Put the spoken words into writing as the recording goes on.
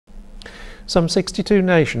Some 62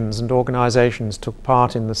 nations and organisations took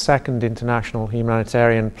part in the second International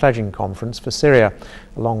Humanitarian Pledging Conference for Syria,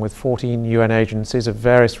 along with 14 UN agencies of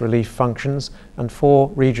various relief functions and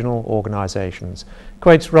 4 regional organisations.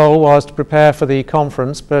 Kuwait's role was to prepare for the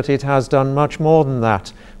conference, but it has done much more than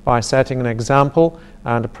that by setting an example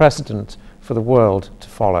and a precedent for the world to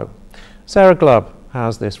follow. Sarah Glubb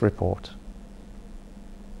has this report.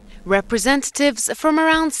 Representatives from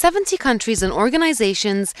around 70 countries and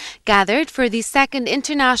organizations gathered for the second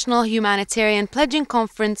International Humanitarian Pledging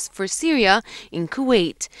Conference for Syria in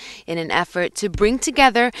Kuwait, in an effort to bring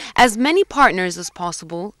together as many partners as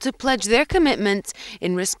possible to pledge their commitment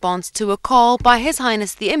in response to a call by His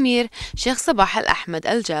Highness the Amir, Sheikh Al-Ahmad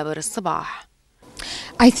Al-Sabah.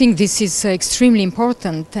 I think this is extremely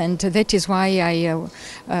important, and that is why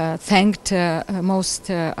I thanked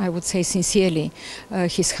I would say sincerely,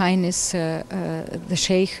 His Highness the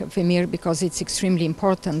Sheikh of Amir, because it's extremely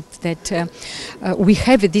important that we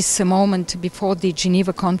have this moment before the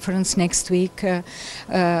Geneva conference next week,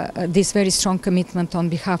 this very strong commitment on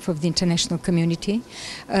behalf of the international community.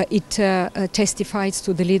 It testifies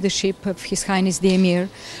to the leadership of His Highness the Amir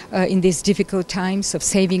in these difficult times of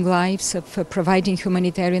saving lives, of providing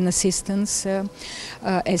humanitarian assistance,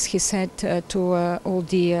 as he said, to all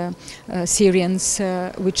the Syrians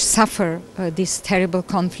which suffer this terrible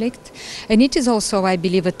conflict. And it is also, I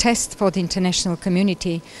believe, a test for the international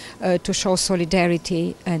community to show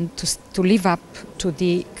solidarity and to live up to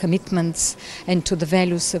the commitments and to the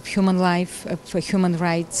values of human life, of human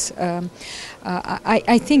rights.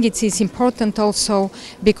 I think it is important also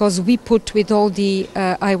because we put with all the,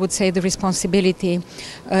 I would say, the responsibility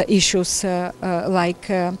issues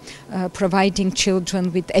like providing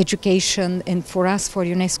children with education, and for us, for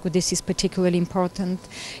UNESCO, this is particularly important.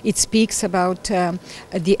 It speaks about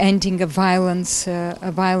the ending of violence,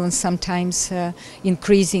 violence sometimes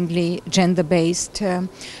increasingly gender-based.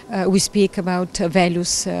 We speak about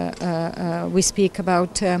values, we speak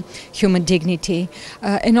about human dignity,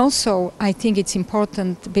 and also I think it's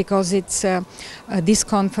important because it's this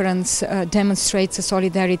conference demonstrates a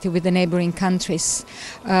solidarity with the neighboring countries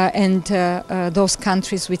and those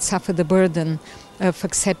countries which suffer the burden of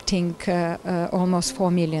accepting almost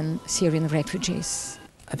 4 million Syrian refugees.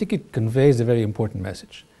 I think it conveys a very important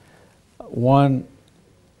message. One,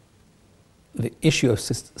 the issue of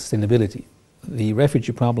sustainability. The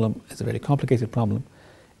refugee problem is a very complicated problem.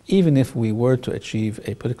 Even if we were to achieve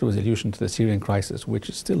a political resolution to the Syrian crisis, which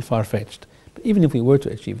is still far-fetched, but even if we were to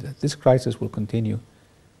achieve that, this crisis will continue,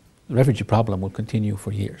 the refugee problem will continue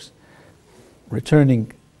for years.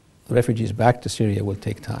 Returning the refugees back to Syria will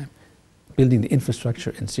take time. Building the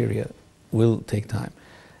infrastructure in Syria will take time.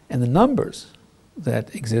 And the numbers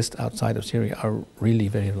that exist outside of Syria are really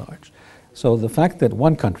very large. So the fact that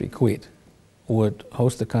one country, Kuwait, would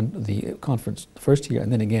host the conference the first year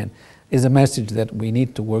and then again is a message that we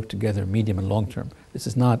need to work together medium and long term. This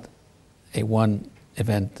is not a one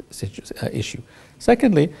event issue.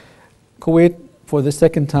 Secondly, Kuwait for the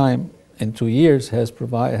second time in 2 years has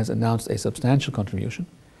announced a substantial contribution.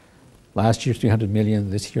 Last year 300 million,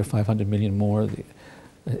 this year 500 million more.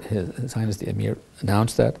 His Highness the Amir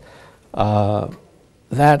announced that.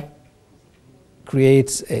 That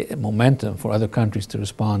creates a momentum for other countries to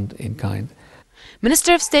respond in kind.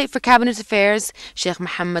 Minister of State for Cabinet Affairs, Sheikh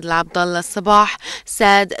Mohammed Al-Sabah,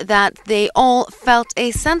 said that they all felt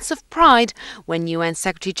a sense of pride when UN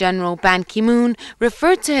Secretary General Ban Ki-moon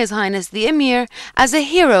referred to His Highness the Amir as a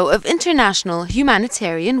hero of international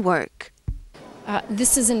humanitarian work.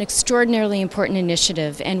 This is an extraordinarily important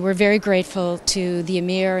initiative, and we're very grateful to the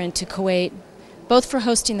Amir and to Kuwait, both for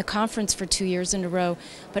hosting the conference for 2 years in a row,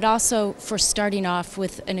 but also for starting off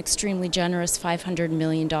with an extremely generous $500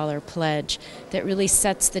 million pledge that really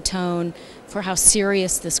sets the tone for how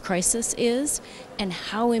serious this crisis is and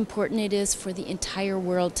how important it is for the entire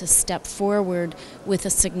world to step forward with a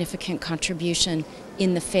significant contribution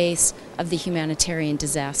in the face of the humanitarian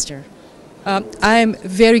disaster. I'm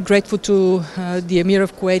very grateful to the Emir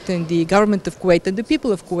of Kuwait and the government of Kuwait and the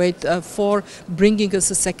people of Kuwait for bringing us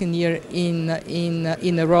a second year in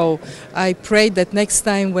a row. I pray that next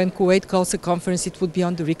time when Kuwait calls a conference, it would be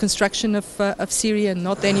on the reconstruction of Syria,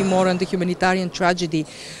 not anymore on the humanitarian tragedy.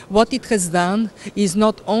 What it has done is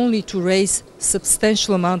not only to raise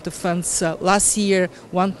substantial amount of funds. Last year,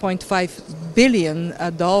 $1.5 billion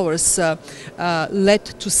led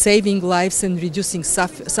to saving lives and reducing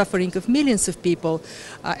suffering of millions of people.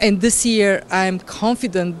 And this year, I'm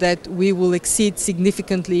confident that we will exceed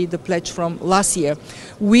significantly the pledge from last year.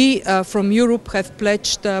 We, from Europe, have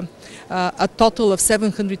pledged a total of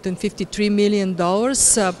 $753 million.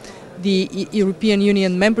 the European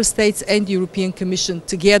Union member states and the European Commission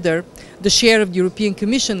together. The share of the European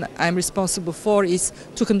Commission I'm responsible for is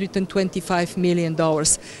 $225 million.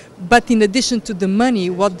 But in addition to the money,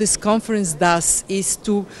 what this conference does is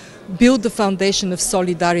to build the foundation of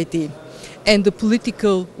solidarity and the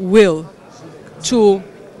political will to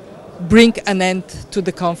bring an end to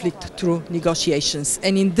the conflict through negotiations.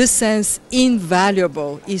 And in this sense,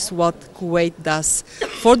 invaluable is what Kuwait does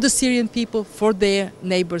for the Syrian people, for their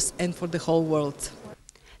neighbors, and for the whole world.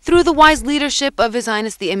 Through the wise leadership of His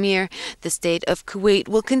Highness the Amir, the State of Kuwait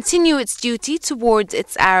will continue its duty towards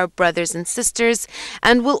its Arab brothers and sisters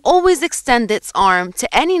and will always extend its arm to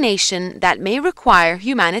any nation that may require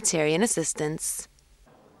humanitarian assistance.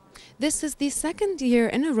 This is the second year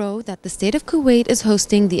in a row that the State of Kuwait is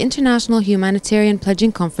hosting the International Humanitarian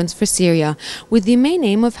Pledging Conference for Syria, with the main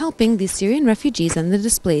aim of helping the Syrian refugees and the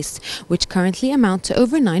displaced, which currently amount to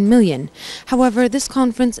over 9 million. However, this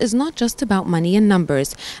conference is not just about money and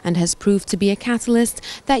numbers, and has proved to be a catalyst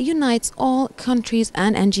that unites all countries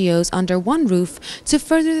and NGOs under one roof to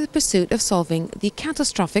further the pursuit of solving the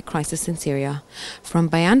catastrophic crisis in Syria. From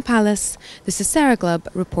Bayan Palace, this is Sarah Glubb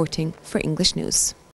reporting for English News.